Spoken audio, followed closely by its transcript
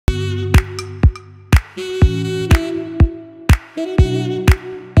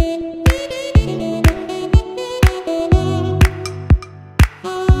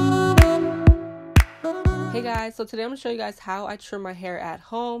guys, so today I'm going to show you guys how I trim my hair at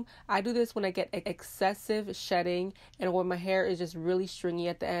home. I do this when I get excessive shedding and when my hair is just really stringy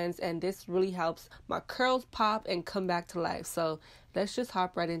at the ends, and this really helps my curls pop and come back to life. So let's just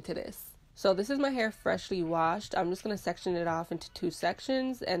hop right into this. So this is my hair freshly washed. I'm just going to section it off into 2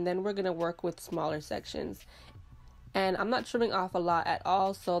 sections, and then we're going to work with smaller sections. And I'm not trimming off a lot at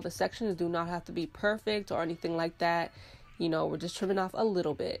all, so the sections do not have to be perfect or anything like that. You know, we're just trimming off a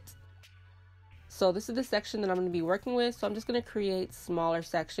little bit. So this is the section that I'm going to be working with. So I'm just going to create smaller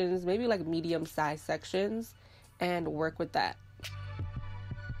sections, maybe like medium-sized sections, and work with that.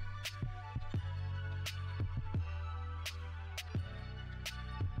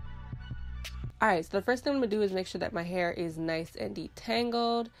 Alright, so the first thing I'm going to do is make sure that my hair is nice and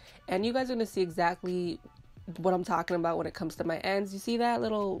detangled. And you guys are going to see exactly what I'm talking about when it comes to my ends. You see that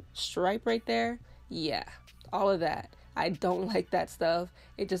little stripe right there? Yeah, all of that. I don't like that stuff.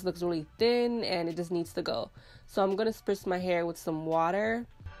 It just looks really thin and it just needs to go. So I'm going to spritz my hair with some water.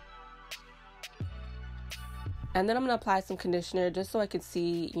 And then I'm going to apply some conditioner just so I can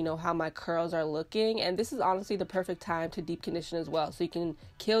see, you know, how my curls are looking. And this is honestly the perfect time to deep condition as well. So you can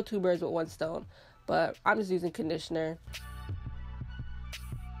kill 2 birds with 1 stone. But I'm just using conditioner.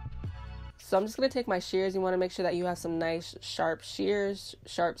 So I'm just going to take my shears. You want to make sure that you have some nice sharp shears,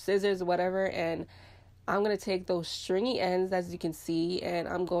 sharp scissors, whatever. And I'm going to take those stringy ends, as you can see, and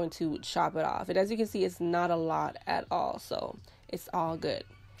I'm going to chop it off. And as you can see, it's not a lot at all, so it's all good.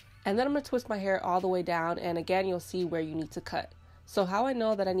 And then I'm going to twist my hair all the way down, and again, you'll see where you need to cut. So how I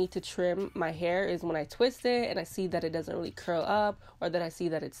know that I need to trim my hair is when I twist it and I see that it doesn't really curl up, or that I see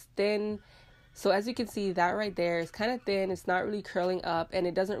that it's thin. So as you can see, that right there is kind of thin, it's not really curling up, and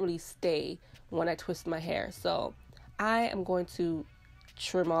it doesn't really stay when I twist my hair. So I am going to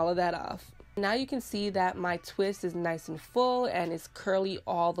trim all of that off. Now you can see that my twist is nice and full and it's curly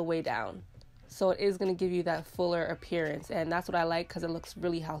all the way down. So it is going to give you that fuller appearance, and that's what I like because it looks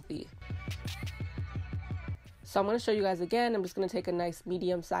really healthy. So I'm going to show you guys again. I'm just going to take a nice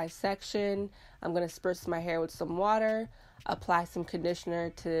medium-sized section. I'm going to spritz my hair with some water, apply some conditioner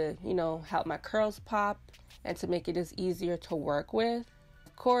to, you know, help my curls pop and to make it just easier to work with.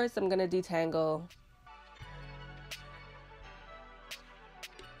 Of course, I'm going to detangle.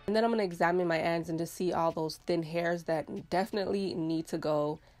 And then I'm going to examine my ends and just see all those thin hairs that definitely need to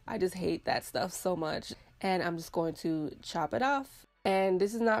go. I just hate that stuff so much. And I'm just going to chop it off. And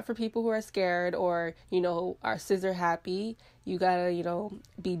this is not for people who are scared or, you know, are scissor happy. You gotta, you know,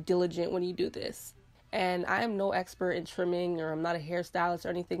 be diligent when you do this. And I am no expert in trimming, or I'm not a hairstylist or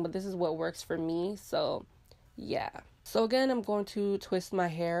anything, but this is what works for me. So, yeah. So again, I'm going to twist my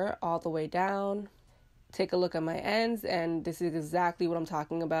hair all the way down. Take a look at my ends, and this is exactly what I'm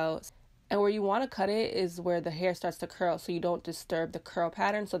talking about. And where you want to cut it is where the hair starts to curl, so you don't disturb the curl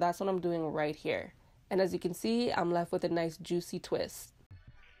pattern. So that's what I'm doing right here. And as you can see, I'm left with a nice juicy twist.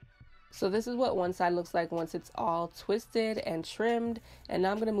 So this is what one side looks like once it's all twisted and trimmed. And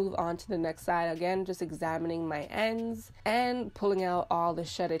now I'm going to move on to the next side. Again, just examining my ends and pulling out all the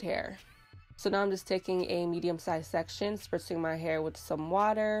shedded hair. So now I'm just taking a medium-sized section, spritzing my hair with some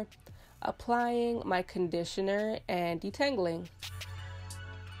water, applying my conditioner, and detangling.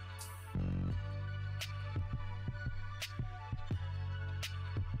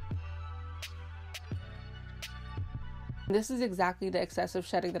 This is exactly the excessive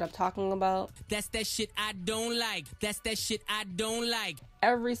shedding that I'm talking about. That's that shit I don't like. That's that shit I don't like.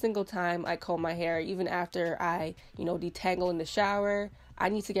 Every single time I comb my hair, even after I, you know, detangle in the shower, I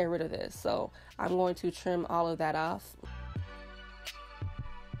need to get rid of this. So I'm going to trim all of that off.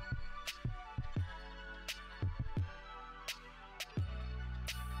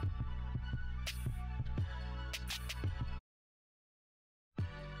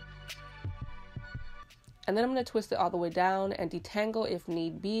 And then I'm going to twist it all the way down and detangle if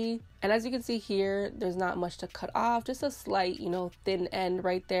need be. And as you can see here, there's not much to cut off, just a slight, you know, thin end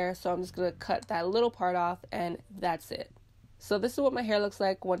right there. So I'm just going to cut that little part off, and that's it. So this is what my hair looks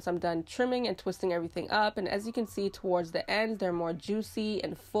like once I'm done trimming and twisting everything up. And as you can see, towards the ends, they're more juicy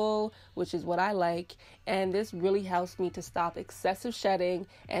and full, which is what I like. And this really helps me to stop excessive shedding,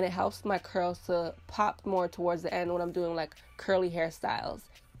 and it helps my curls to pop more towards the end when I'm doing like curly hairstyles.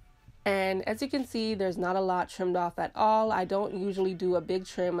 And as you can see, there's not a lot trimmed off at all. I don't usually do a big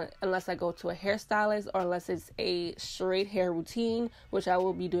trim unless I go to a hairstylist or unless it's a straight hair routine, which I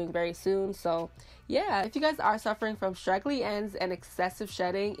will be doing very soon. So yeah, if you guys are suffering from straggly ends and excessive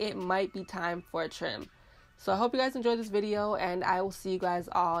shedding, it might be time for a trim. So I hope you guys enjoyed this video, and I will see you guys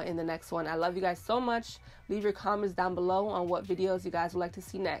all in the next one. I love you guys so much. Leave your comments down below on what videos you guys would like to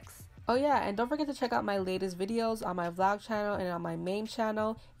see next. Oh yeah, and don't forget to check out my latest videos on my vlog channel and on my main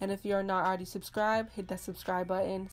channel. And if you're not already subscribed, hit that subscribe button.